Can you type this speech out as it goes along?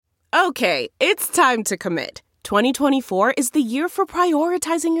Okay, it's time to commit. 2024 is the year for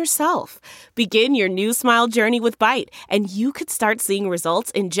prioritizing yourself. Begin your new smile journey with Byte, and you could start seeing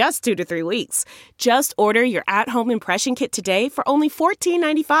results in just 2 to 3 weeks. Just order your at-home impression kit today for only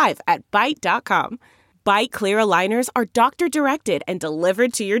 $14.95 at Byte.com. Byte Clear aligners are doctor-directed and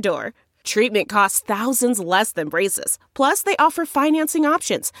delivered to your door. Treatment costs thousands less than braces. Plus, they offer financing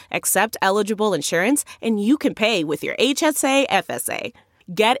options, accept eligible insurance, and you can pay with your HSA, FSA.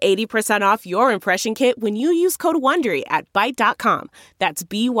 Get 80% off your impression kit when you use code WONDERY at Byte.com. That's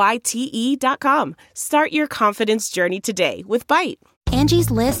BYTE.com. Start your confidence journey today with Byte.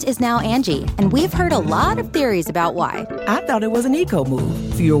 Angie's List is now Angie, and we've heard a lot of theories about why. I thought it was an eco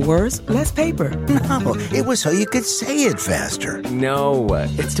move. Fewer words, less paper. No, it was so you could say it faster. No,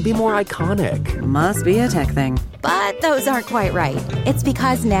 it's to be more iconic. Must be a tech thing. But those aren't quite right. It's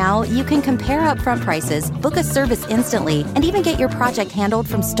because now you can compare upfront prices, book a service instantly, and even get your project handled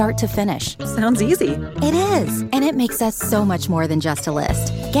from start to finish. Sounds easy. It is, and it makes us so much more than just a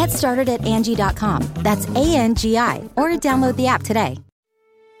list. Get started at Angie.com. That's ANGI, or download the app today.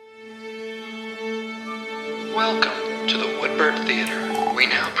 Welcome to the Woodbird Theater. We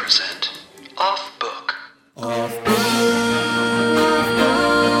now present Off Book. Off Book,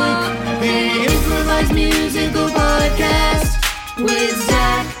 the improvised musical podcast with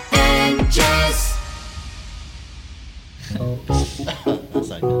Zach and Jess.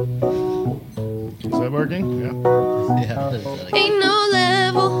 Is that working? Yeah. Ain't no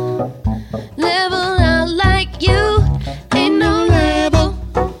level out like you. Ain't no level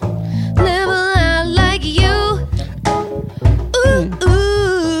out like you. Ooh,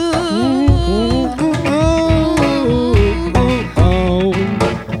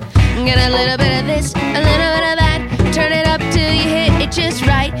 Get a little bit of this, a little bit of that. Turn it up till you hit it just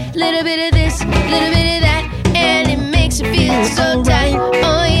right. Little bit of this, little bit of that, and it makes you feel so tight.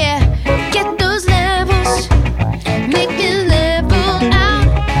 Oh yeah, get those levels, make me level out.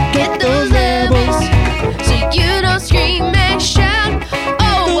 Get those levels, so you don't scream and shout.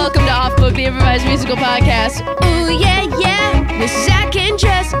 Oh, welcome to Off Book, the improvised musical podcast. Ooh yeah, yeah, with Zach and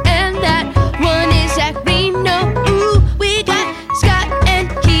Jess, and that one is Zach Reno. Ooh, we got Scott and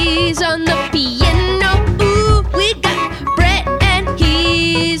he's on the piano. Ooh, we got Brett and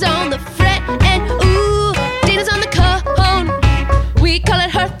he's on the fret. And ooh, Dana's on the cajon. We call it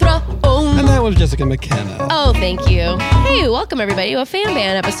her throne. And that was Jessica McKenna. Oh, thank you. Hey, welcome everybody to a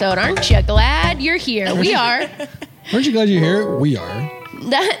FamBand episode. Aren't you glad you're here? We are. Aren't you glad you're here? We are.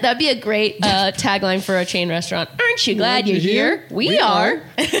 That'd be a great tagline for a chain restaurant. Aren't you glad you're here? We are.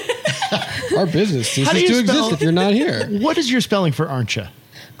 Our business ceases How do you to spell- exist if you're not here. What is your spelling for aren't you?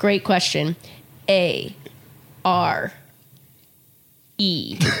 Great question.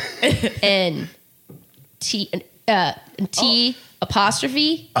 A-R-E-N-T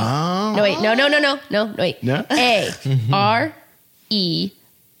apostrophe. Oh. No, wait. No, wait. No? A-R-E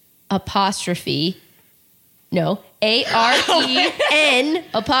apostrophe. No. A-R-E-N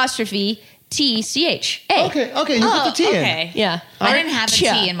apostrophe T-C-H-A. Okay, you put the T in. Okay. Yeah. I didn't have a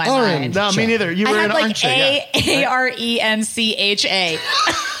T in my mind. No, me neither. You I were had an like aren't you? A-R-E-N-C-H-A.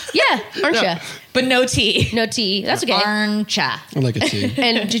 Yeah, aren't ya? But no T. No T. That's okay. Aren't ya? I like a T.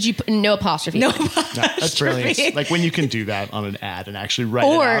 And did you put no apostrophe? No No, that's brilliant. Like when you can do that on an ad and actually write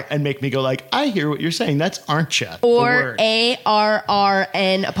Or- it out and make me go like, I hear what you're saying. That's aren't ya? Or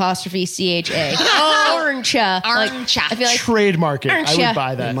A-R-R-N apostrophe C-H-A. Aren't ya? Aren't ya? I feel like Trademark it. Aren't I ya? would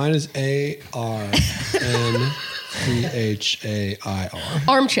buy that. Mine is A-R-N-C-H-A-I-R.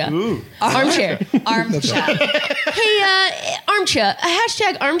 armchair. Ooh. Armchair. Armchair. Hey, armchair. A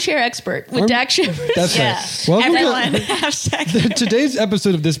hashtag armchair expert with Dak Shepard. That's Yeah. right. Welcome Everyone. to Hashtag. today's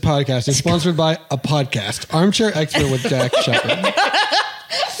episode of this podcast is sponsored by a podcast, Armchair Expert with Dak Shepard.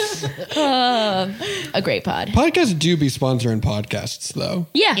 A great pod. Podcasts do be sponsoring podcasts, though.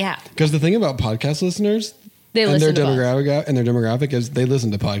 Yeah. Yeah. Because the thing about podcast listeners They and listen their to us. demographic is they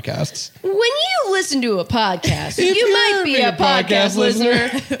listen to podcasts. When you listen to a podcast, you might be a podcast listener.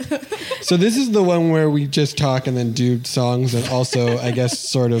 So this is the one where we just talk and then do songs and also, I guess,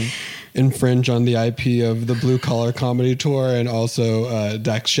 sort of infringe on the IP of the Blue Collar Comedy Tour and also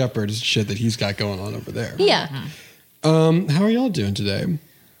Dak Shepard's shit that he's got going on over there. Yeah. How are y'all doing today?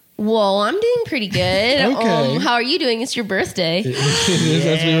 Well, I'm doing pretty good. Okay. How are you doing? It's your birthday. It is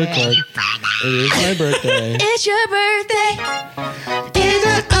as we record. It is my birthday. It's your birthday. It's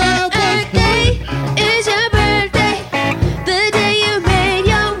your birthday. It's your birthday. The day you made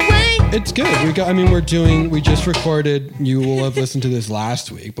your way It's good. We just recorded, you will have listened to this last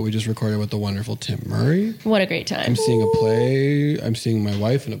week, but we just recorded with the wonderful Tim Murray. What a great time. I'm seeing a play. I'm seeing my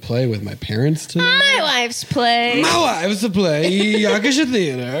wife in a play with my parents today. My wife's play. Yakisha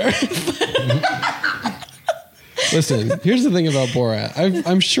Theater. Listen, here's the thing about Borat.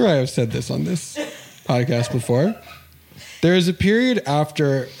 I'm sure I have said this on this podcast before. There is a period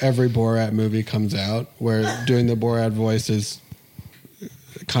after every Borat movie comes out where doing the Borat voice is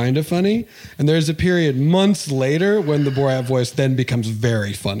kind of funny, and there's a period months later when the Borat voice then becomes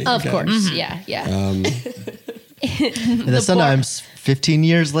very funny. Of again. course, yeah. And then sometimes 15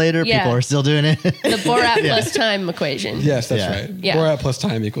 years later, people are still doing it. The Borat plus time equation. Yes, that's right. Yeah. Borat plus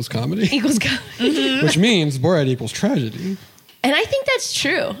time equals comedy. Which means Borat equals tragedy. And I think that's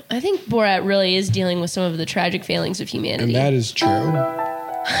true. I think Borat really is dealing with some of the tragic failings of humanity. And that is true.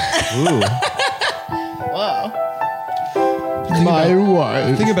 Ooh. Whoa. My wife.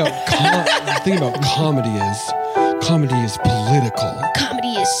 The thing about comedy is political. Comedy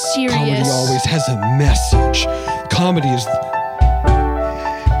is serious. Comedy always has a message. Comedy is...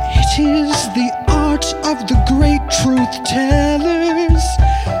 It is the art of the great truth tellers,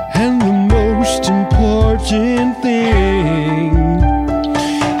 and the most important thing.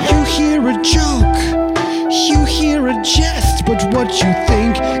 You hear a joke, you hear a jest, but what you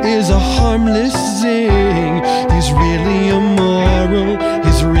think is a harmless zing is really a moral,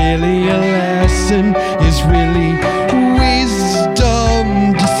 is really a lesson, is really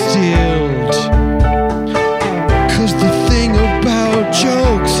wisdom distilled. 'Cause the thing about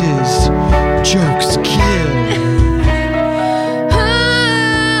jokes is jokes kill.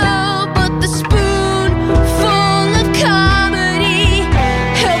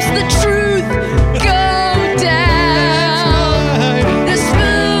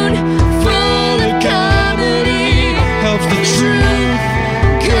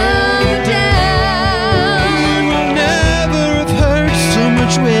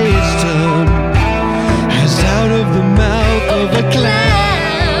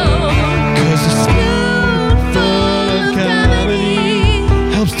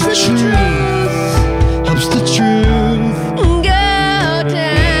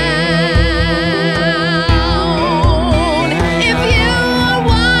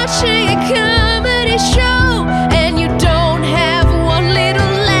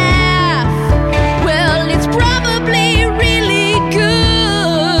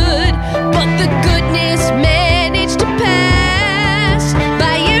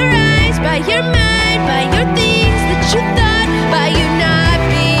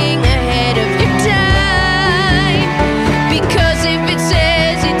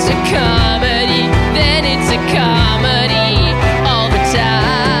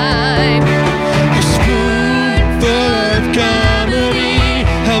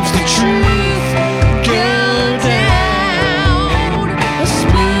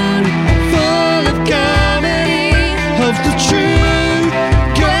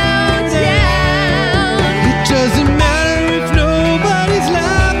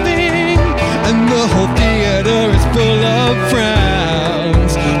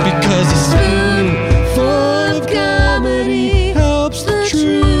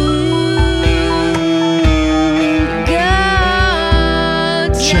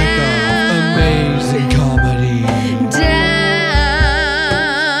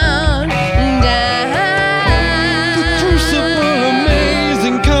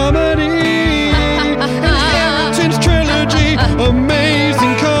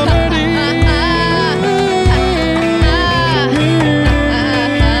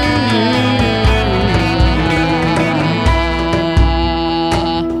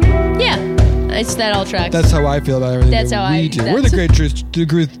 That's how I feel about everything. That's how we do. We're the great truth, the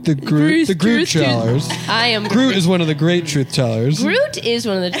Groot tellers. I am. Groot is one of the great truth tellers. Groot is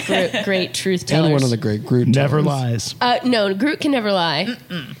one of the great truth tellers. And one of the great Groot never tellers. lies. No, Groot can never lie.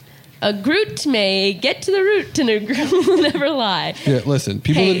 A Groot may get to the root, and a Groot will never lie. Yeah, listen,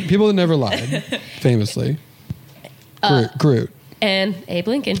 people that never lied, famously. Groot. And Abe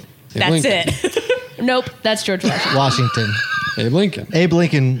Lincoln. That's it. Nope, that's George Washington. Abe Lincoln. Abe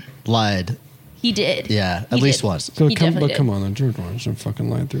Lincoln lied. He did. Yeah, at least once. He definitely did. Come on, George Washington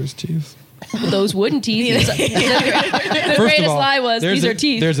fucking lied through his teeth. Those wooden teeth. The greatest lie was, these are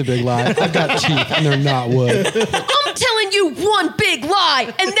teeth. There's a big lie. I've got teeth, and they're not wood. I'm telling you one big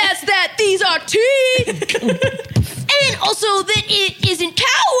lie, and that's that these are teeth. And also that it isn't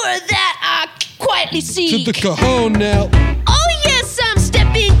power that I quietly seek. To the cajon now. Oh yes, I'm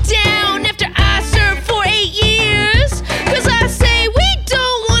stepping down after I served for 8 years. 'Cause I say we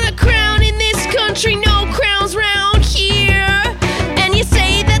don't want a crown in this country, no crowns round here. And you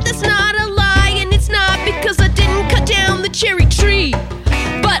say that that's not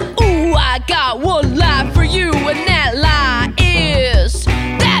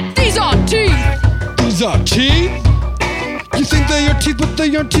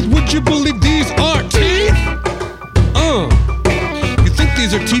aren't teeth. Would you believe these aren't teeth? You think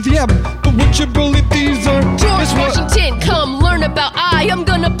these are teeth? Yeah, but would you believe these aren't? George Washington, come learn about I. I'm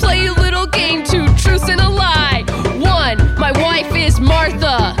gonna play a little game, 2 truths and a lie. 1, my wife is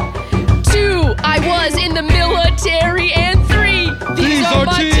Martha. 2, I was in the military. And 3, these are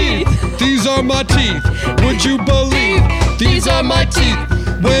my teeth. These are my teeth. Would you believe these are my teeth?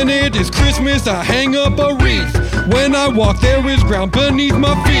 When it is Christmas, I hang up a wreath. When I walk, there is ground beneath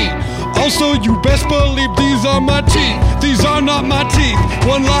my feet. Also, you best believe these are my teeth. These are not my teeth.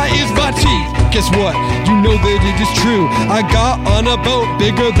 One lie is my teeth. Guess what? You know that it is true. I got on a boat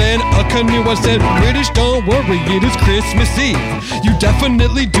bigger than a canoe. I said, British, don't worry, it is Christmas Eve. You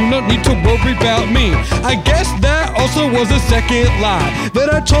definitely do not need to worry about me. I guess that also was a second lie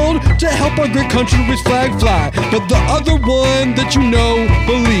that I told to help our great country with flag fly. But the other one that you know,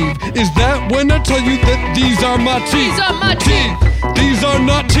 believe, is that when I tell you that these are my teeth. These are my teeth. These are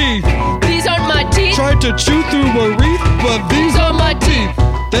not teeth. These aren't my teeth. Tried to chew through a wreath, but these are my teeth.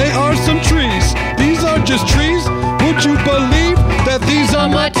 They are some trees. These are just trees. Would you believe that these are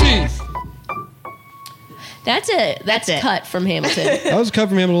my teeth? That's it. That's cut from Hamilton. That was cut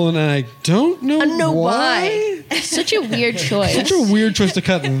from Hamilton, and I don't know why. Such a weird choice. Such a weird choice to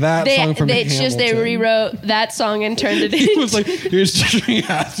cut that song from Hamilton. They rewrote that song and turned it into. It was like, here's the tree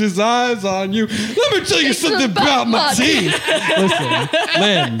has his eyes on you. Let me tell you something about my teeth. Listen,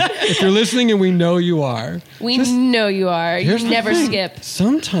 Lynn, if you're listening, and we know you are. We know you are. You never thing. skip.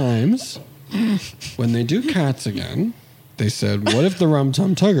 Sometimes, when they do Cats again, they said, what if the Rum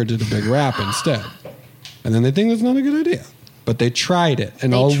Tum Tugger did a big rap instead? And then they think that's not a good idea. But they tried it.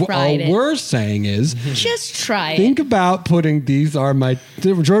 And all we're saying is... Just try think about putting these are my...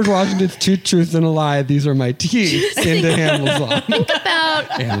 George Washington's 2 truths and a lie, these are my teeth, into Hamilton. Think about...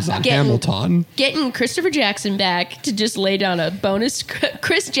 Hamilton. Getting Christopher Jackson back to just lay down a bonus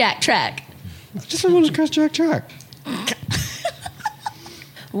Chris Jack track. Just a bonus Chris Jack track.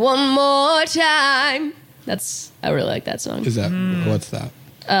 One more time. I really like that song. Is that... What's that?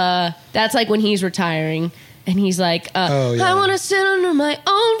 That's like when he's retiring and he's like, I want to sit under my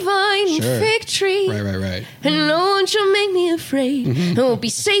own vine fig tree. Right. And no one shall make me afraid. And we'll be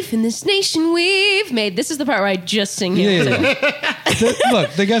safe in this nation we've made. This is the part where I just sing Hamilton.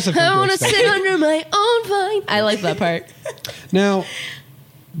 Look, they guess I want to sit under my own vine. I like that part. Now,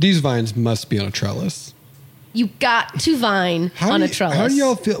 these vines must be on a trellis. You got to vine on a trellis. How do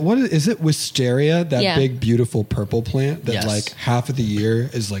y'all feel? What is it? Wisteria, that big, beautiful purple plant that like half of the year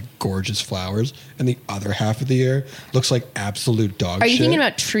is like gorgeous flowers, and the other half of the year looks like absolute dog shit. Are you thinking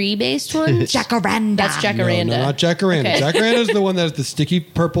about tree-based ones? Jacaranda. That's jacaranda. No, not jacaranda. Okay. Jacaranda is the one that has the sticky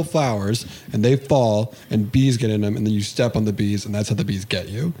purple flowers, and they fall, and bees get in them, and then you step on the bees, and that's how the bees get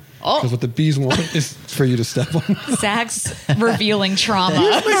you. Because what the bees want is for you to step on. Zach's revealing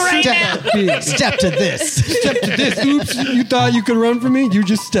trauma right now. Step to this. Step to this. Oops, you thought you could run from me? You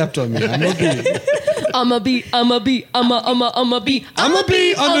just stepped on me. I'm a bee. I'm a bee. I'm a bee. I'm a bee. I'm a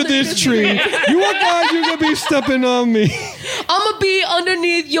bee under this tree. You are glad you're going to be stepping on me. I'm a bee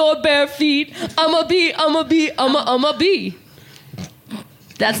underneath your bare feet. I'm a bee. I'm a bee. I'm a bee.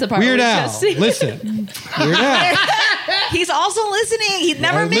 That's the part. Weird where Al. Listen. Weird Al. He's also listening. He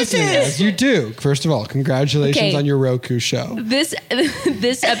never misses. As you do. First of all, congratulations on your Roku show. This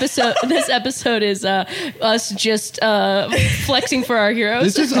episode is us just flexing for our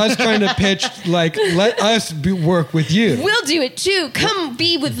heroes. This is us trying to pitch, like, let us work with you. We'll do it too. Come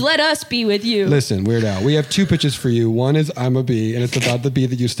let us be with you. Listen, Weird Al, we have 2 pitches for you. One is I'm a bee, and it's about the bee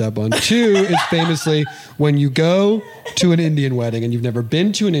that you step on. 2 is famously when you go to an Indian wedding and you've never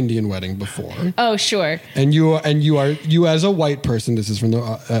been to an Indian wedding before. Oh, sure. And you as a white person, this is from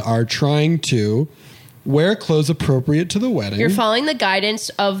are trying to wear clothes appropriate to the wedding. You're following the guidance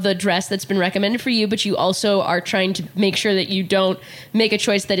of the dress that's been recommended for you, but you also are trying to make sure that you don't make a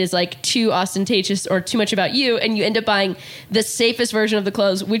choice that is like too ostentatious or too much about you, and you end up buying the safest version of the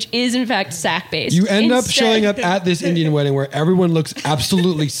clothes, which is in fact sack-based. You end up showing up at this Indian wedding where everyone looks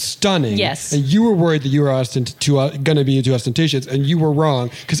absolutely stunning. Yes. And you were worried that you were going to be too ostentatious, and you were wrong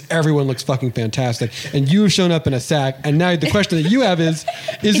because everyone looks fucking fantastic. And you have shown up in a sack, and now the question that you have is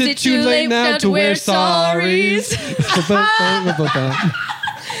it too late now to wear sorries?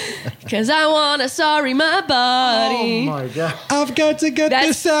 Because I want to sorry my body. Oh my God. I've got to get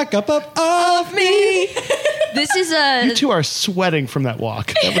this sack up off me. This is You two are sweating from that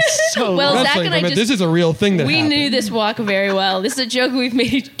walk. That was so well, Zach and I this is a real thing that we happened. knew this walk very well. This is a joke we've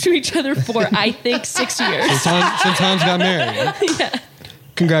made to each other for, I think, 6 years. Since Hans got married. Yeah.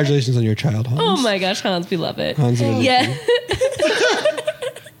 Congratulations on your child, Hans. Oh my gosh, Hans, we love it. Hans, yeah.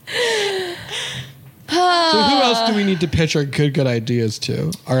 So who else do we need to pitch our good ideas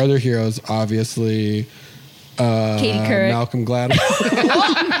to? Our other heroes, obviously, Katie Couric. Malcolm Gladwell.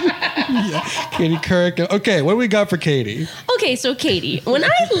 Katie Couric. Okay, what do we got for Katie? Okay, so Katie, when I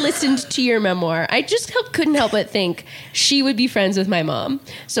listened to your memoir, I just couldn't help but think she would be friends with my mom.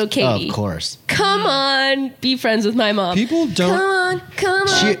 So Katie, Of course. come on, be friends with my mom. People don't. Come on.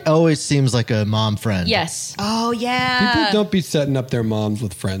 She always seems like a mom friend. Yes. Oh, yeah. People don't be setting up their moms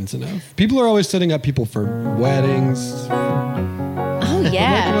with friends enough. People are always setting up people for weddings. Oh,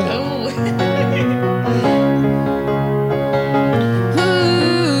 yeah.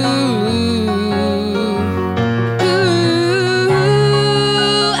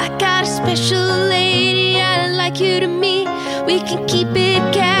 We can keep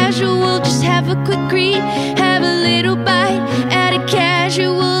it casual, just have a quick greet, have a little bite at a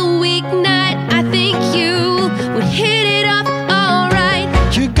casual weeknight. I think you would hit it off alright.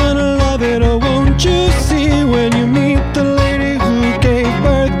 You're gonna love it, or won't you see when you meet the lady who gave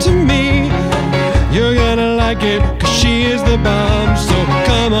birth to me? You're gonna like it, cause she is the bomb. So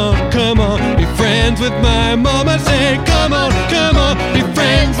come on, be friends with my mom. I say, come on, be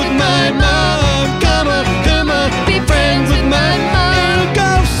friends with my mom. Come on, be friends with my mom. It'll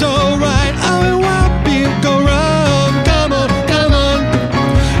go so right, oh, it won't go wrong. Come on,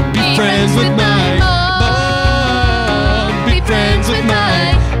 be friends with my mom. Be friends with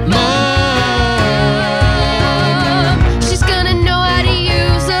my mom. She's gonna know how to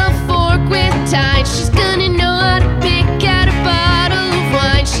use a fork with time. She's gonna know how to pick out a bottle of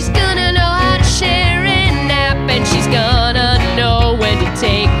wine. She's gonna know how to share a nap, and she's gonna know when to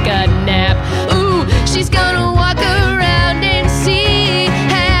take a nap. Ooh, she's gonna walk around and see,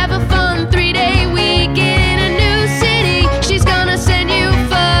 have a fun 3-day week in a new city. She's gonna send you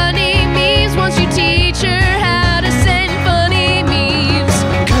funny memes once you teach her how to send funny memes.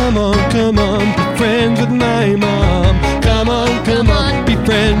 Come on, be friends with my mom. Come on, be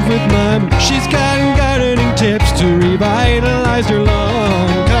friends with my mom. She's got gardening tips to revitalize your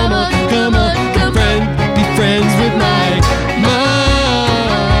lawn. Come on, be friends with my mom.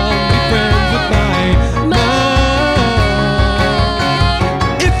 Be friends with my mom.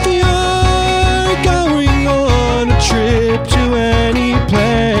 If you're going on a trip to any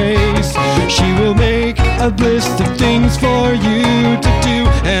place, she will make a list of things for you to do,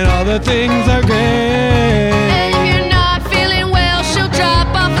 and all the things are great. And if you're not feeling well, she'll drop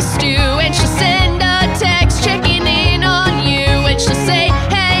off a stew, and she'll send a text checking in on you, and she'll say,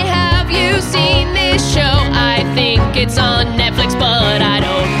 hey, have you seen this show? I think it's on Netflix, but I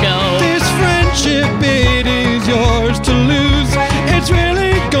don't know. This friendship, it is yours to lose. It's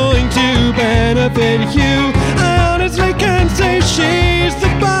really going to benefit you. I honestly can't say she's the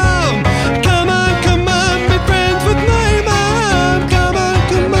bomb. Come on, be friends with my mom. Come on,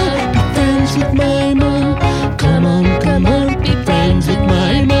 be friends with my mom. Come on, be friends with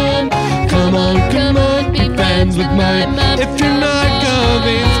my mom. Come on, be friends with my mom. If you're not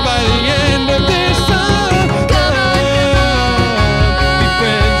convinced by the end of this song, come on, be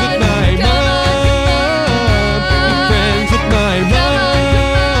friends with my mom. Be friends with my mom.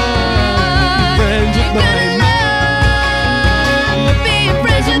 Be friends with my mom. Be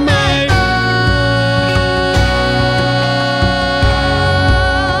friends with my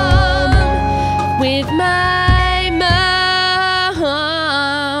mom. With my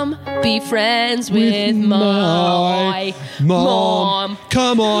mom. Be friends with my mom.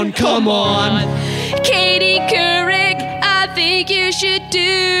 Come on. Katie Couric, I think you should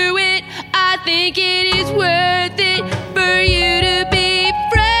do it. I think it is worth it for you to be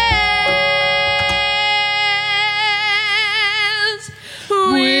friends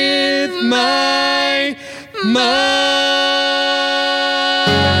with my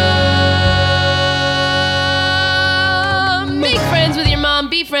mom. Make friends with your mom.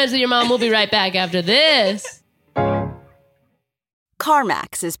 Be friends with your mom. We'll be right back after this.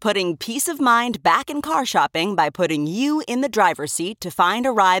 CarMax is putting peace of mind back in car shopping by putting you in the driver's seat to find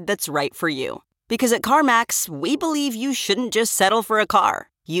a ride that's right for you. Because at CarMax, we believe you shouldn't just settle for a car.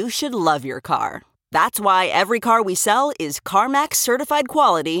 You should love your car. That's why every car we sell is CarMax certified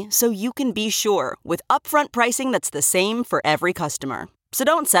quality, so you can be sure with upfront pricing that's the same for every customer. So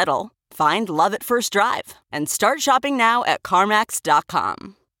don't settle. Find love at first drive and start shopping now at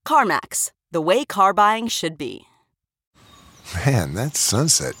CarMax.com. CarMax, the way car buying should be. Man, that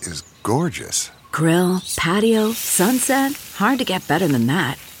sunset is gorgeous. Grill, patio, sunset. Hard to get better than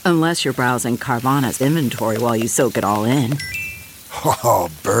that. Unless you're browsing Carvana's inventory while you soak it all in. Oh,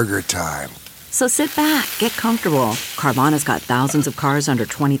 burger time. So sit back, get comfortable. Carvana's got thousands of cars under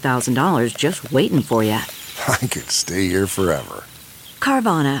 $20,000 just waiting for you. I could stay here forever.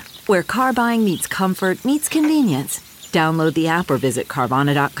 Carvana, where car buying meets comfort meets convenience. Download the app or visit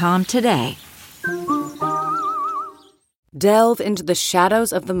Carvana.com today. Delve into the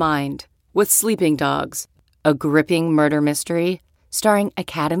shadows of the mind with Sleeping Dogs, a gripping murder mystery starring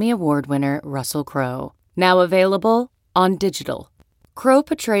Academy Award winner Russell Crowe. Now available on digital. Crowe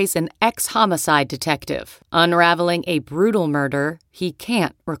portrays an ex-homicide detective unraveling a brutal murder he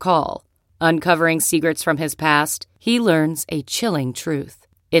can't recall. Uncovering secrets from his past, he learns a chilling truth.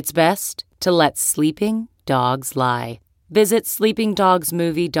 It's best to let sleeping dogs lie. Visit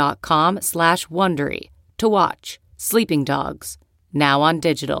sleepingdogsmovie.com/Wondery to watch Sleeping Dogs, now on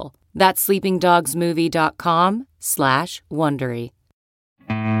digital. That's sleepingdogsmovie.com/Wondery.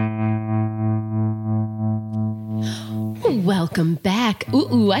 Welcome back.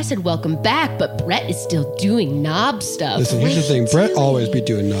 Ooh, I said welcome back, but Brett is still doing knob stuff. Listen, here's the thing. Brett always be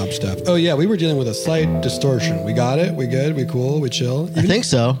doing knob stuff. Oh, yeah, we were dealing with a slight distortion. We got it? We good? We cool? We chill? I think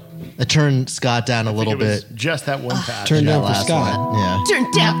so. I turned Scott down a little bit. Just that one patch. Turned down for Scott. One. Yeah.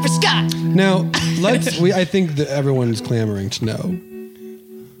 Turned down for Scott. Now, I think that everyone's clamoring to know.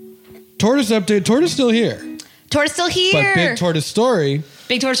 Tortoise update. Tortoise still here. Tortoise still here. But big Tortoise story.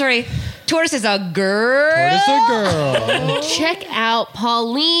 Big Tortoise story. Tortoise is a girl. Tortoise a girl. Check out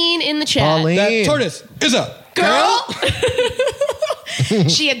Pauline in the chat. Pauline. That Tortoise is a girl.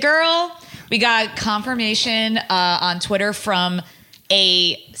 She a girl. We got confirmation on Twitter from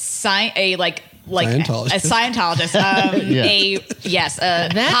a Scientologist. That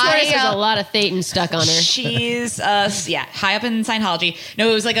Tortoise has a lot of Thetan stuck on her. She's high up in Scientology.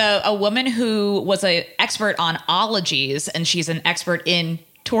 No, it was like a woman who was an expert on ologies, and she's an expert in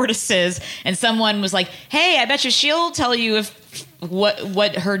tortoises. And someone was like, "Hey, I bet you she'll tell you if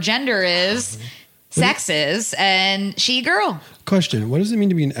what her gender is, sex is, and she a girl." Question: what does it mean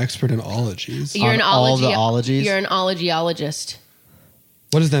to be an expert in ologies? You're an all the ologies? You're an ologiologist.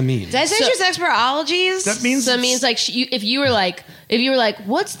 What does that mean? Did I say she was expert ologies? That means like if you were like,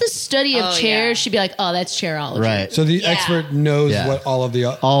 what's the study of chairs? She'd be like, oh, that's chairology. Right. So the expert knows what all of the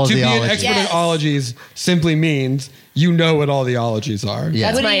an expert in ologies simply means you know what all the ologies are. Yeah.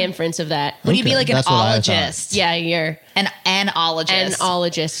 That's my inference of that. Would you be like an ologist? Yeah, you're an ologist. An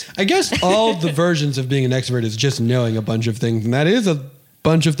ologist. I guess all the versions of being an expert is just knowing a bunch of things, and that is a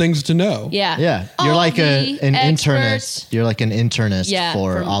bunch of things to know. Yeah. Yeah. You're like an internist. You're like an internist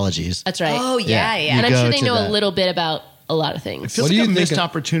for ologies. That's right. Oh, yeah. And I'm sure they know a little bit about a lot of things. It feels like a missed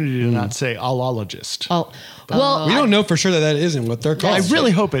opportunity to not say olologist. Oh, well, we don't know for sure that isn't what they're called. I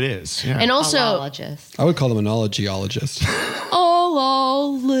really hope it is. Yeah. And also, ologist. I would call them an ologiologist.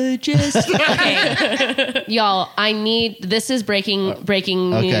 Ologist. Okay. Y'all, this is breaking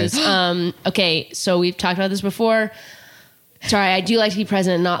news. Okay, so we've talked about this before. Sorry, I do like to be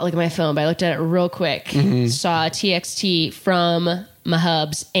present and not look at my phone, but I looked at it real quick. Saw a TXT from my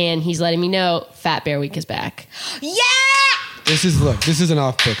hubs, and he's letting me know Fat Bear Week is back. Yeah! This is an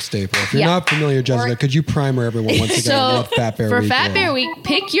off-book staple. If you're not familiar, Jessica, could you primer everyone once again on what Fat Bear Week is? For Fat Bear Week,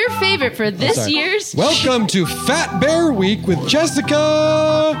 pick your favorite for this year's... Welcome to Fat Bear Week with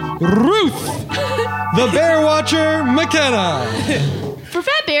Jessica Ruth, the Bear Watcher McKenna. For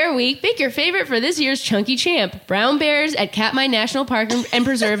Fat Bear Week, pick your favorite for this year's Chunky Champ. Brown bears at Katmai National Park and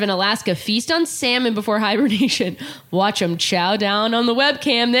Preserve in Alaska feast on salmon before hibernation. Watch them chow down on the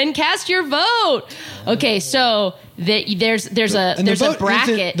webcam, then cast your vote. Okay, so there's a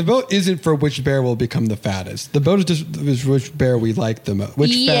bracket. The vote isn't for which bear will become the fattest. The vote is just which bear we like the most.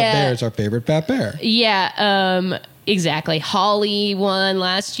 Which fat bear is our favorite fat bear? Yeah, exactly. Holly won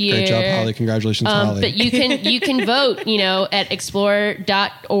last year. Great job, Holly. Congratulations, Holly. But you can vote, at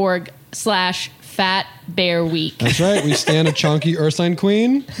explore.org/Fat Bear Week. That's right. We stand a chunky Ursine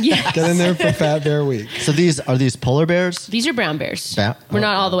Queen. Yes. Get in there for Fat Bear Week. So are these polar bears? These are brown bears. We're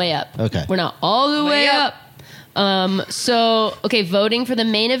not all the way up. Okay. We're not all the way up. Voting for the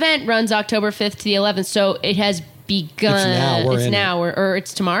main event runs October 5th to the 11th. So it has begun. It's now.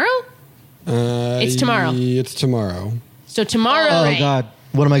 It's tomorrow? It's tomorrow. It's tomorrow. So tomorrow. Oh, God.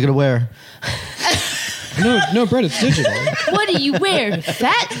 What am I going to wear? No, Brett, it's digital. What do you wear?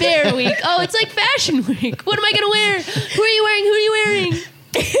 Fat Bear Week. Oh, it's like Fashion Week. What am I going to wear? Who are you wearing?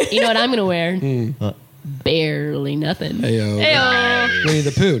 You know what I'm going to wear? Barely nothing. Heyo. Winnie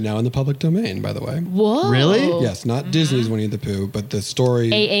the Pooh, now in the public domain, by the way. Whoa. Really? Yes, not Disney's Winnie the Pooh, but the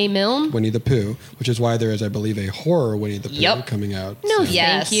story A.A. Milne? Winnie the Pooh, which is why there is, I believe, a horror Winnie the Pooh coming out. No, soon.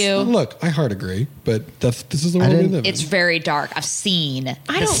 thank you. Look, I hard agree, but this is the world we live in. It's very dark. I've seen.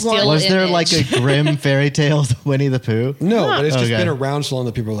 Was there like a grim fairy tales Winnie the Pooh? No, but it's just been around so long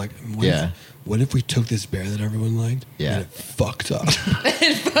that people are like, what if we took this bear that everyone liked and it fucked up?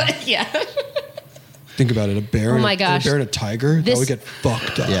 Yeah. Think about it. A bear, Oh my gosh. A bear and a tiger, that would get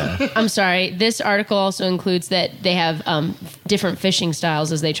fucked up. Yeah. I'm sorry. This article also includes that they have different fishing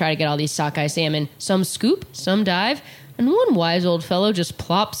styles as they try to get all these sockeye salmon. Some scoop, some dive, and one wise old fellow just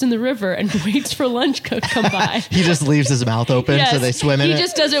plops in the river and waits for lunch to come by. He just leaves his mouth open so they swim in he it. He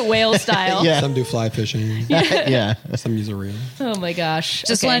just does it whale style. Yeah. Some do fly fishing. Yeah. Some use a reel. Oh my gosh.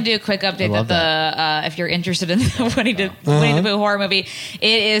 Just want to do a quick update that if you're interested in the Winnie the Pooh horror movie,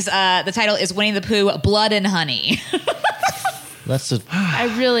 it is the title is Winnie the Pooh Blood and Honey.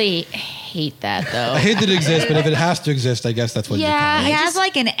 I really hate that though. I hate that it exists, but if it has to exist, I guess that's what you call it. He has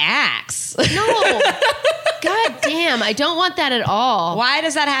like an axe. No. God damn, I don't want that at all. Why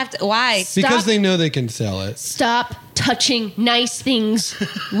does that have to? Why? Because they know they can sell it. Stop touching nice things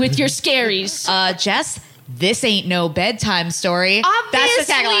with your scaries. Jess, this ain't no bedtime story. Obviously. That's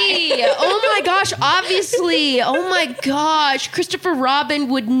the tagline. Oh my gosh, obviously. Oh my gosh. Christopher Robin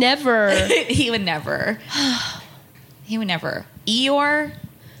would never. He would never. He would never. Eeyore?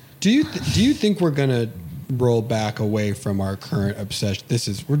 Do you think we're gonna roll back away from our current obsession?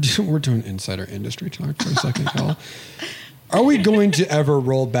 We're doing insider industry talk for a second, y'all. Are we going to ever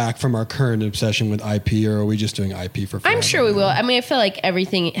roll back from our current obsession with IP, or are we just doing IP for forever? I'm sure we will. I mean, I feel like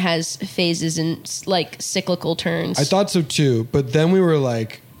everything has phases and like cyclical turns. I thought so too, but then we were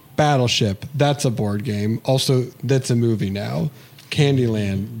like, Battleship, that's a board game. Also, that's a movie now.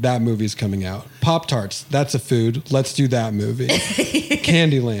 Candyland, that movie's coming out. Pop-Tarts, that's a food. Let's do that movie.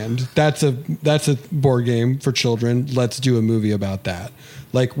 Candyland, that's a board game for children. Let's do a movie about that.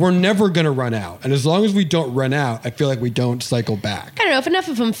 Like, we're never going to run out. And as long as we don't run out, I feel like we don't cycle back. I don't know if enough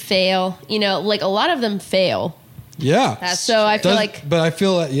of them fail, like a lot of them fail. Yeah. I feel like... But I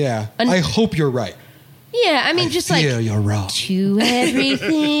feel like, I hope you're right. Yeah, I mean, you're wrong. To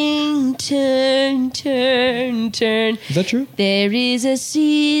everything, turn. Is that true? There is a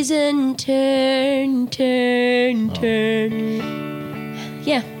season, turn.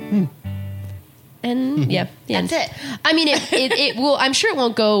 Yeah. And the end. That's it. I mean, it will. I'm sure it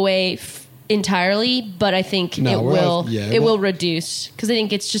won't go away entirely, but I think it will. It will reduce because I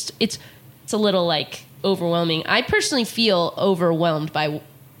think it's a little like overwhelming. I personally feel overwhelmed by.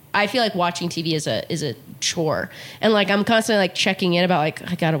 I feel like watching TV is a chore, and like I'm constantly like checking in about like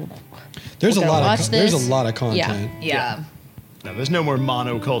I gotta. There's a lot of content. Yeah. No, there's no more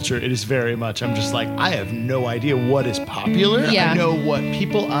monoculture. It is very much, I'm just like, I have no idea what is popular. Yeah. I know what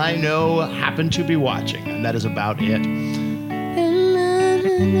people I know happen to be watching, and that is about it.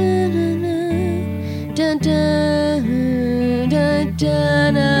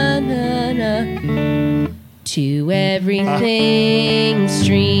 To everything,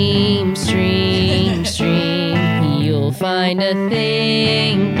 stream. You'll find a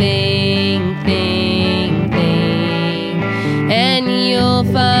thing. And you'll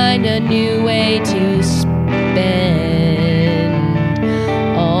find a new way to spend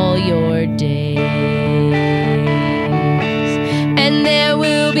all your days. And there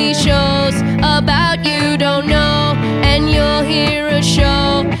will be shows about you don't know, and you'll hear a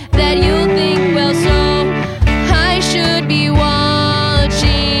show that you'll think, well, so I should be watching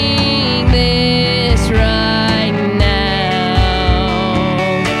this right now.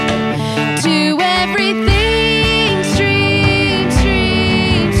 To everything, stream.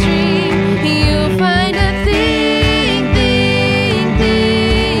 You'll find a thing.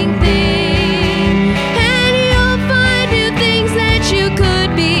 And you'll find new things that you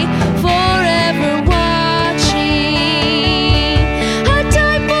could be forever watching. A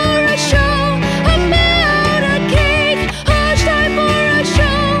time for a show about a cake. A time for a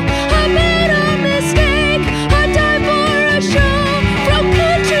show about a mistake. A time for a show from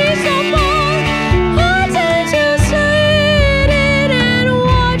countries so far. I tend to sit in and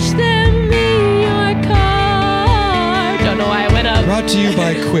watch them in your car. Don't know why I went up. Brought to you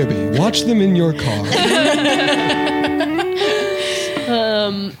by Quibi. Watch them in your car.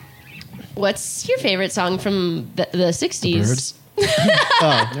 What's your favorite song from the 60s? Birds?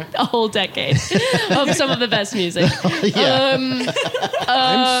 A whole decade of some of the best music.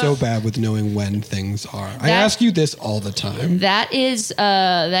 I'm so bad with knowing when things are. I ask you this all the time. That is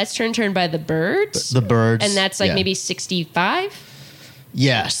that's Turn by the Birds. The Birds. And that's like maybe 65?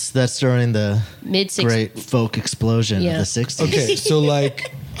 Yes, that's during the Mid-60s. great folk explosion of the 60s. Okay, so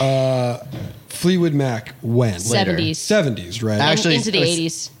like Fleetwood Mac when? 70s. 70s, right? Actually, into the it was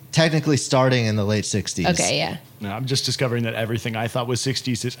 80s. Technically starting in the late 60s. Okay, yeah. No, I'm just discovering that everything I thought was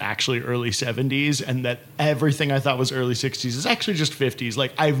 60s is actually early 70s, and that everything I thought was early 60s is actually just 50s.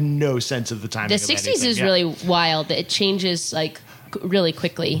 Like, I have no sense of the timing The of 60s anything. is really wild. It changes like really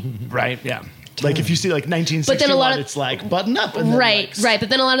quickly. Right, yeah. Like if you see like 1961, it's like button up. And then right. But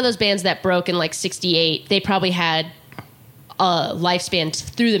then a lot of those bands that broke in like 68, they probably had a lifespan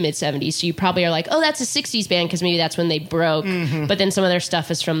through the mid 70s. So you probably are like, oh, that's a 60s band because maybe that's when they broke. Mm-hmm. But then some of their stuff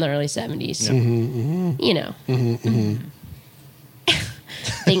is from the early 70s. Yeah. You know.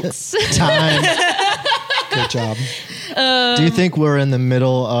 Thanks. Time. Good job. Do you think we're in the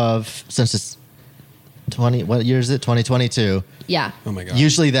middle of, since it's what year is it? 2022. Yeah. Oh my God.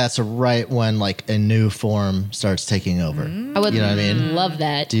 Usually that's right when like a new form starts taking over. I would you know what I mean? love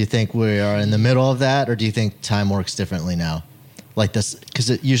that. Do you think we are in the middle of that, or do you think time works differently now? Like this,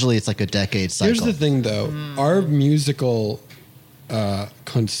 because usually it's like a decade cycle. Here's the thing, though. Our musical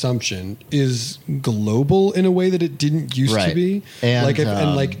consumption is global in a way that it didn't used to be. And,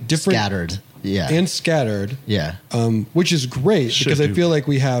 and like different scattered. Yeah. And scattered. Yeah. Which is great because I feel like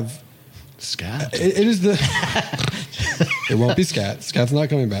we have scat. It is the. It won't be scat. Scat's not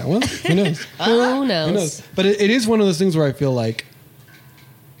coming back. Well, who knows? Who knows? Who knows? But it is one of those things where I feel like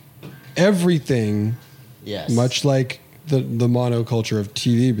everything, much like the monoculture of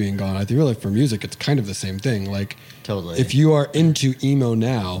TV being gone, I feel like for music, it's kind of the same thing. Like, totally. If you are into emo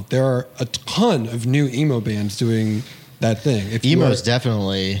now, there are a ton of new emo bands doing that thing. If Emo's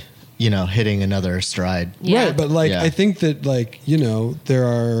definitely, hitting another stride. Yeah. Right, but I think that there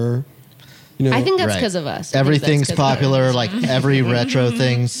are, I think that's because of us. Everything's popular. Like every retro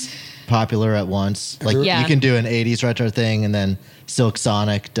thing's popular at once. Like you can do an 80s retro thing and then Silk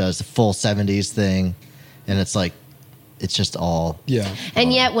Sonic does a full 70s thing. And it's like, it's just all. Yeah.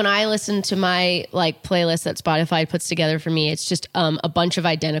 And yet when I listen to my playlist that Spotify puts together for me, it's just a bunch of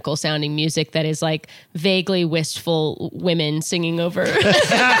identical sounding music that is like vaguely wistful women singing over.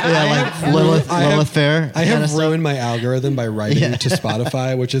 Like Lilith Fair. I have ruined my algorithm by writing to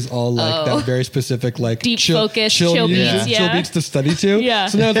Spotify, which is all that very specific, deep focus, chill beats, chill beats to study to. Yeah.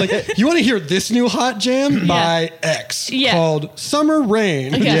 So now it's like, you want to hear this new hot jam by X called Summer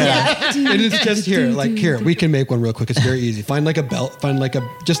Rain. It is just here. Here, we can make one real quick. It's very easy. Find a bell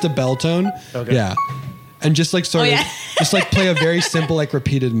tone. Okay. Yeah. And just play a very simple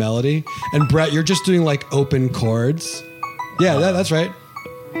repeated melody. And Brett, you're just doing open chords. Yeah, that's right.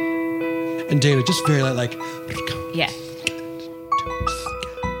 And Dana, just very yeah.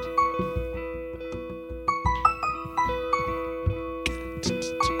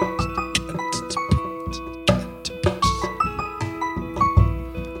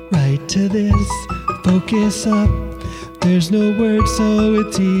 Right to this, focus up. There's no word, so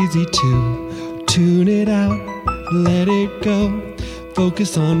it's easy to tune it out, let it go.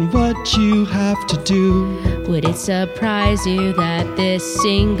 Focus on what you have to do. Would it surprise you that this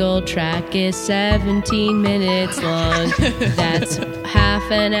single track is 17 minutes long? That's half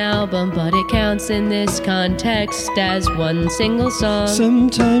an album, but it counts in this context as one single song.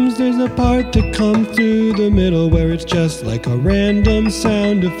 Sometimes there's a part that comes through the middle where it's just like a random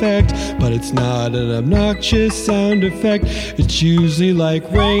sound effect, but it's not an obnoxious sound effect. It's usually like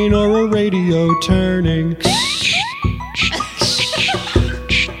rain or a radio turning.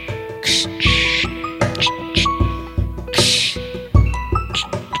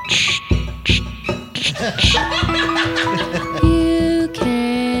 You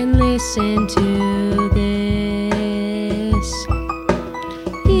can listen to this.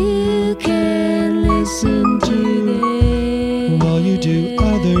 You can listen to this. While you do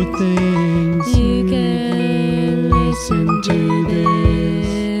other things. You can listen to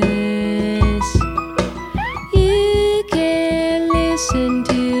this. You can listen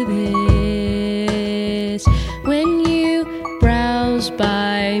to this. When you browse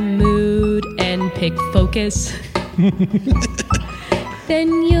by mood and pick focus,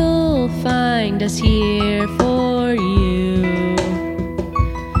 then you'll find us here for you.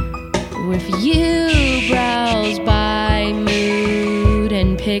 If you browse by mood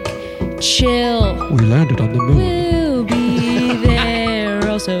and pick chill, We landed on the moon. we'll be there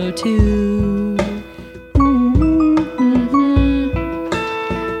also too.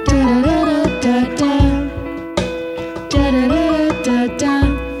 Da-da-da-da-da-da. Da-da-da-da-da-da.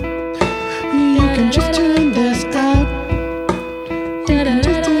 You can just turn this out.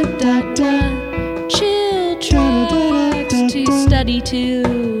 Da-da-da-da-da. Chill tracks to study to.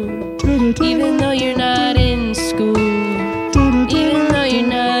 Even though you're not in school. Even though you're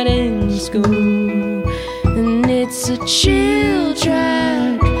not in school. And it's a chill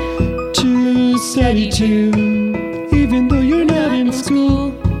track To study to. Even though you're not in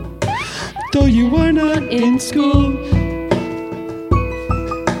school. Though you are not in school.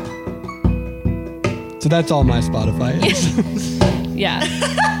 So that's all my Spotify is. Yeah.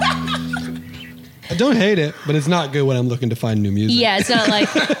 don't hate it, but it's not good when I'm looking to find new music. Yeah, it's not like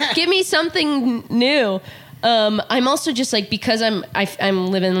give me something new. I'm also just like because I'm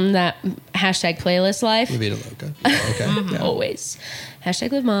living that hashtag playlist life. La Vida Loca. Okay. Yeah. Always.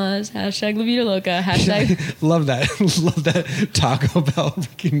 Hashtag Live Maz. Hashtag La Vida Loca. Hashtag love that. Love that Taco Bell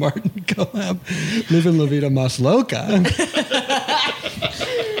Ricky Martin collab. Living La Vida Mas Loca.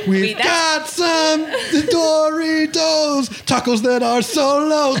 We've got some Doritos tacos that are so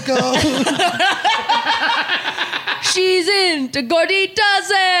loco. She's into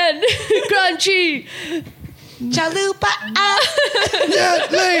gorditas and crunchy. Chalupa. Yeah,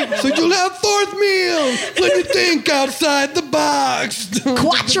 late, so you'll have fourth meal when you think outside the box.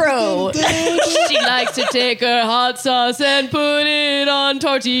 Quattro. She likes to take her hot sauce and put it on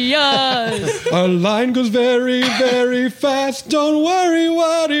tortillas. Our line goes very, very fast. Don't worry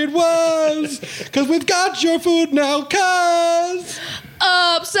what it was, because we've got your food now, cuz.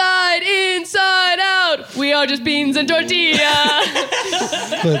 Upside, inside out. We are just beans and tortillas.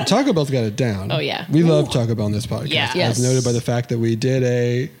 But Taco Bell's got it down. Oh, yeah. We love Taco Bell in this podcast. Yeah. As Yes. noted by the fact that we did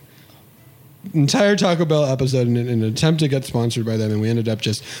a entire Taco Bell episode in an attempt to get sponsored by them, and we ended up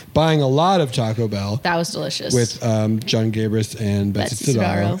just buying a lot of Taco Bell. That was delicious. With John Gabris and Betsy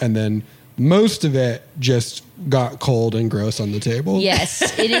Sidaro. Sidaro. And then most of it just got cold and gross on the table. Yes,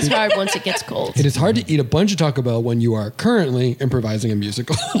 it is hard once it gets cold. It is hard to eat a bunch of Taco Bell when you are currently improvising a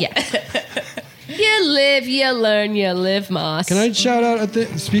musical. Yeah. You live, you learn, you live, Moss. Can I shout out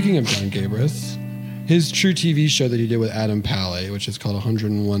speaking of John Gabris, his True TV show that he did with Adam Pally, which is called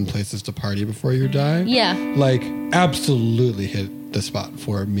 101 Places to Party Before You Die. Yeah. Like, absolutely hit the spot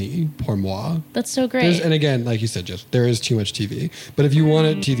for me, pour moi. That's so great. And again, like you said, just there is too much TV. But if you want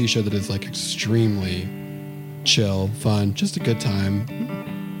a TV show that is like extremely chill, fun, just a good time,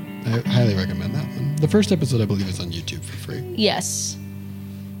 I highly recommend that one. The first episode, I believe, is on YouTube for free. Yes.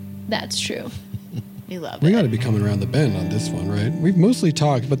 That's true. We love We got to be coming around the bend on this one, right? We've mostly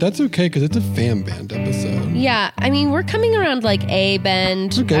talked, but that's okay because it's a FamBand episode. Yeah, I mean, we're coming around like a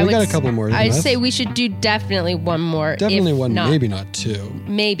bend. Okay, we got a couple more. I'd say we should do definitely one more. Definitely if one, not, maybe not two.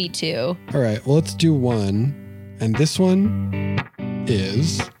 Maybe two. All right, well, let's do one. And this one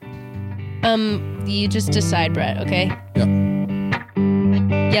is... You just decide, Brett, okay? Yep.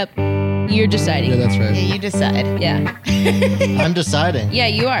 Yep. You're deciding. Yeah, that's right. Yeah, you decide. Yeah. I'm deciding. Yeah,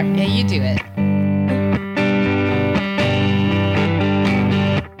 you are. Yeah, you do it.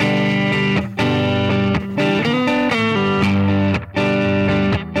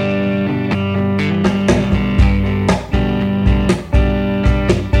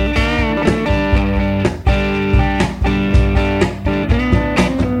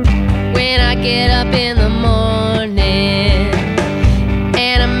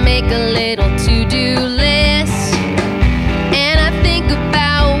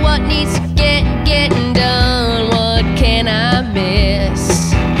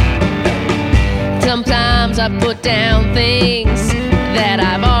 I put down things that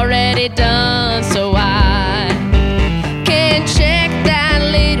I've already done, so I can check that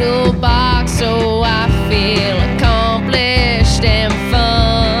little box so I feel accomplished and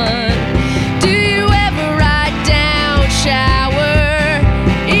fun. Do you ever write down shower,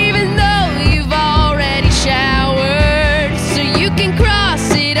 even though you've already showered, so you can cross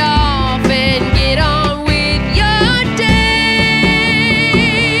it off and get on with your day?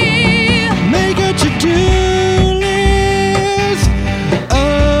 Make a to-do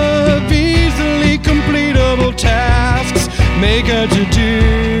tasks, make a to-do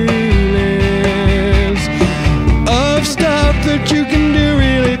list of stuff that you can do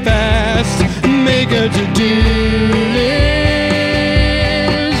really fast. Make a to-do list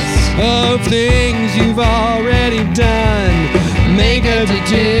of things you've already done. Make a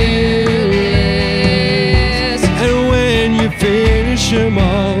to-do list, and when you finish them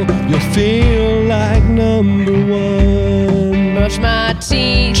all, you'll feel like number one. Brush my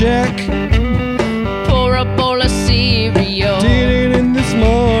teeth. Check. A bowl of cereal. Did it in this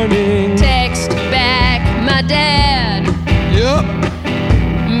morning. Text back my dad. Yep.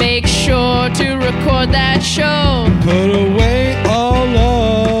 Make sure to record that show. Put away all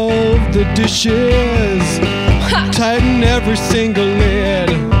of the dishes. Tighten every single lid.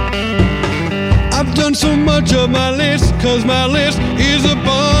 I've done so much of my list, cause my list is a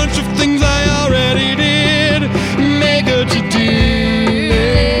bunch of things I already did. Make a to-do.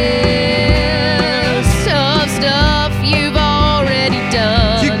 Stuff you've already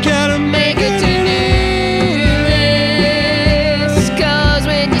done. You gotta make a to-do list, cause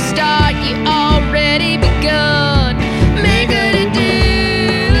when you start, you already begun. Make a to-do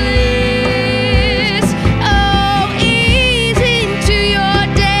list. Oh, ease into your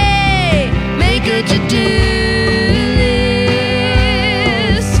day. Make a to-do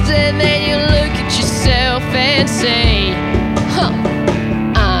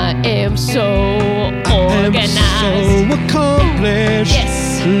accomplished.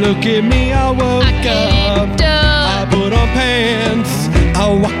 Yes. Look at me, I woke up. I put on pants. I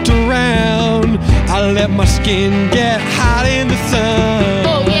walked around. I let my skin get hot in the sun.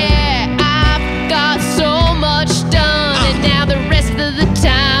 Oh yeah, I've got so much done, and now the rest of the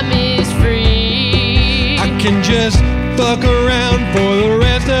time is free. I can just fuck around for the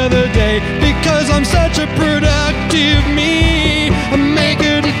rest of the day because I'm such a productive me. I make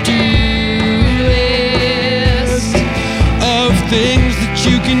a to-do list of things that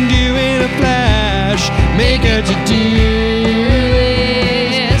you can do in a flash. Make a to-do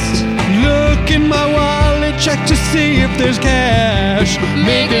list. Look in my wallet, check to see if there's cash.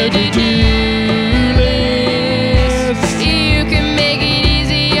 Make a to-do list. You can make it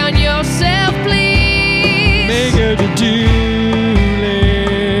easy on yourself, please. Make a to-do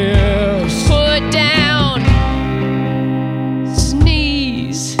list. Put down,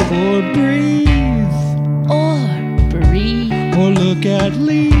 sneeze, or breathe, or look at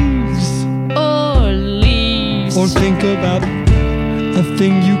leaves, or think about a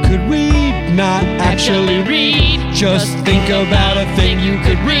thing you could read, not actually read. Just think about a thing you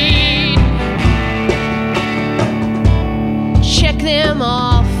could read. Check them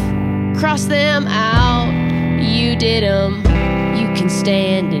off, cross them out. You did them. You can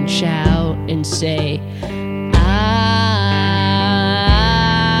stand and shout and say, I'm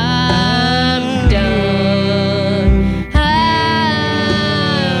done.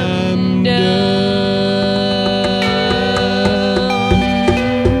 I'm done.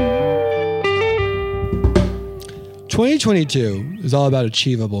 2022 is all about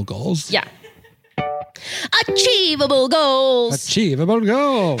achievable goals. Yeah. Achievable goals. Achievable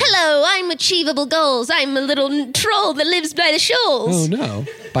goals. Hello, I'm Achievable Goals. I'm a little troll that lives by the shoals. Oh no.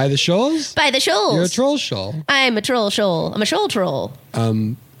 By the shoals? By the shoals. You're a troll shoal. I'm a troll shoal. I'm a shoal troll.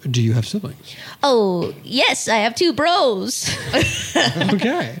 Do you have siblings? Oh, yes, I have 2 bros.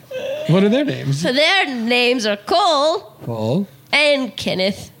 Okay. What are their names? Their names are Cole and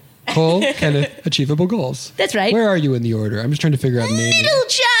Kenneth. Cole, Kenneth, achievable goals. That's right. Where are you in the order? I'm just trying to figure out names. Middle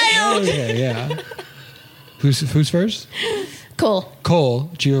child. Okay, yeah. Who's first? Cole. Cole,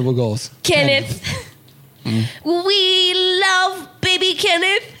 achievable goals. Kenneth. We love baby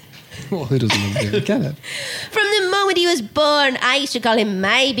Kenneth. Well, who doesn't love baby Kenneth? From the moment he was born, I used to call him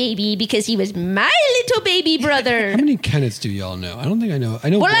my baby because he was my little baby brother. How many Kenneths do y'all know? I don't think I know.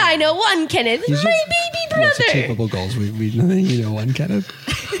 I know. Well, one. I know one Kenneth. He's my baby brother. Yes, achievable goals. We you know one Kenneth.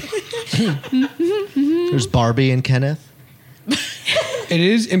 There's Barbie and Kenneth. It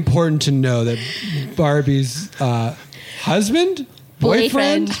is important to know that Barbie's husband,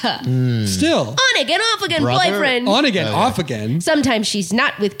 boyfriend, still on again, off again, brother? boyfriend. On again, off again. Sometimes she's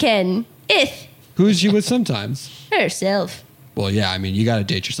not with Ken. Who's she with sometimes? Herself. Well, yeah, I mean, you got to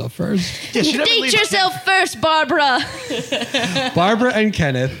date yourself first. Date yourself first, Barbara. Barbara and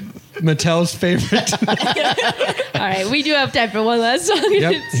Kenneth, Mattel's favorite. All right, we do have time for one last song.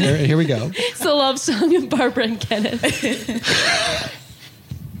 Yep, here we go. It's the love song of Barbara and Kenneth.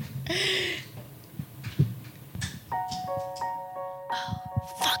 Oh,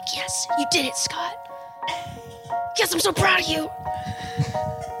 fuck yes. You did it, Scott. Yes, I'm so proud of you.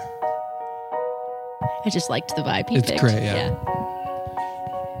 I just liked the vibe he It's picked. great, yeah.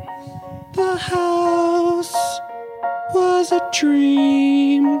 The house was a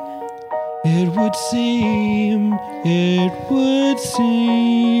dream. It would seem. The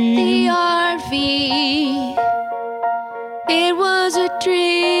RV, it was a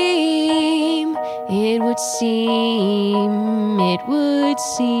dream. It would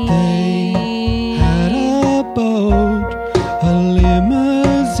seem. They had a boat, a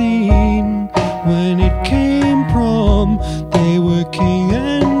limousine. When it came prom, they were king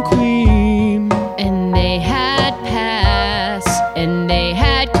and queen. And they had past, and they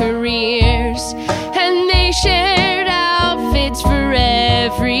had careers, and they shared outfits for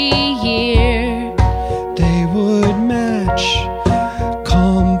every year. They would match,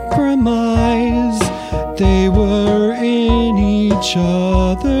 compromise. They were in each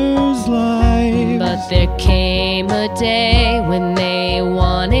other's lives. But there came a day when they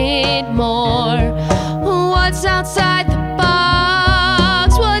wanted more. What's outside the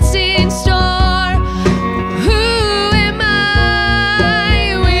box? What's in store? Who am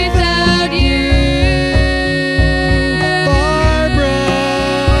I without you? Barbara.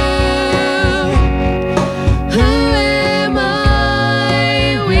 Who am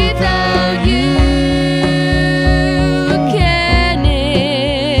I without you?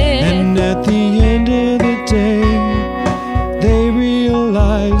 Kenneth. And at the end of the day, they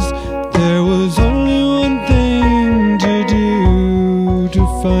realized there was only one thing to do to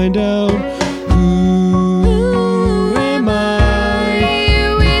find out who am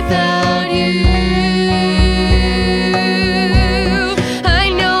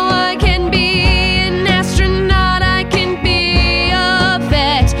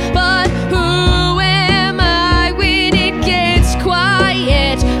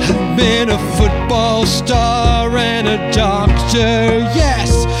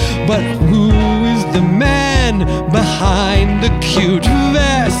yes. But who is the man behind the cute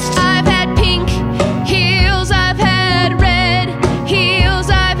vest? I've had pink heels, I've had red heels,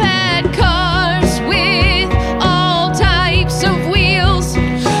 I've had cars with all types of wheels.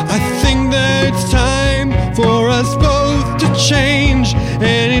 I think that it's time for us both to change,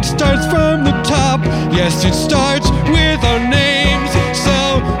 and it starts from the top. Yes, it starts with our names.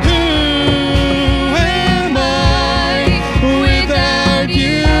 So who am I without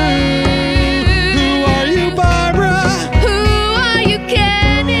you? Who are you, Barbara? Who are you,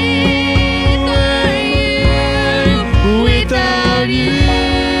 Kenneth? Are you without you?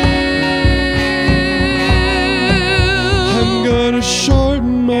 I'm gonna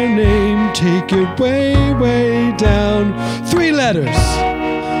shorten my name, take it way, way down. 3 letters,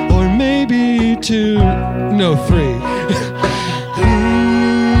 or maybe 2, no 3. Who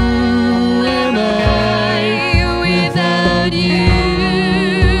am I without you?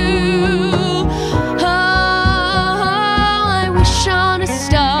 Oh, I wish on a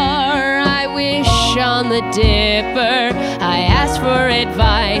star, I wish on the Dipper. I asked for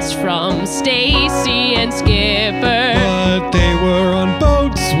advice from Stacy and Skipper. But they were on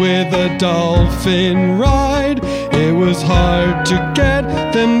boats with a dolphin ride. It was hard to get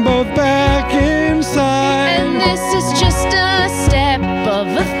them both back inside. And this is just a step of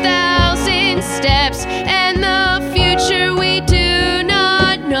 1,000 steps, and the future we do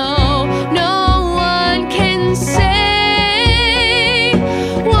not know. No one can say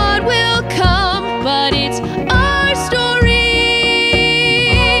what will come, but it's our story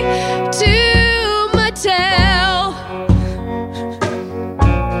to Mattel.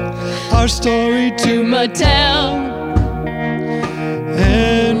 Our story to Mattel.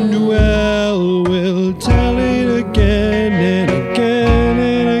 And well, we'll tell it again and again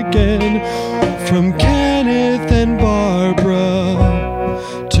and again. From Kenneth and Barbara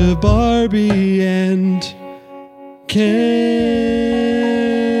to Barbie and Ken.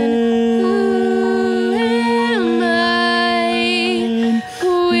 Am I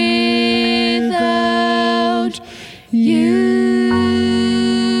without you?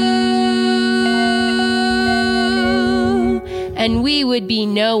 And we would be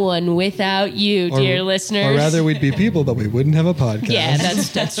no one without you, dear listeners. Or rather, we'd be people, but we wouldn't have a podcast. Yeah,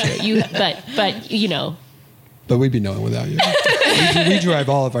 that's true. But you know. But we'd be no one without you. we derive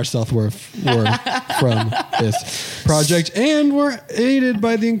all of our self-worth from this project, and we're aided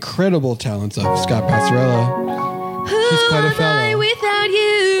by the incredible talents of Scott Passarella. He's quite a fellow. Who am I without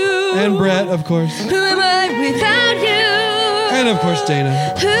you? And Brett, of course. Who am I without you? And of course, Dana.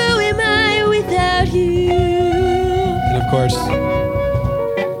 Who am I without you? And of course,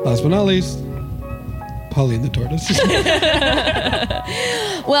 last but not least, Pauline the Tortoise.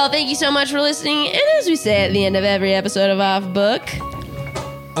 Well, thank you so much for listening. And as we say at the end of every episode of Off Book,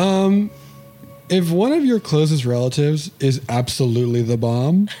 if one of your closest relatives is absolutely the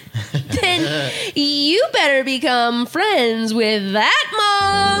bomb, then you better become friends with that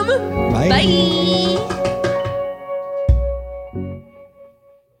mom. Bye. Bye.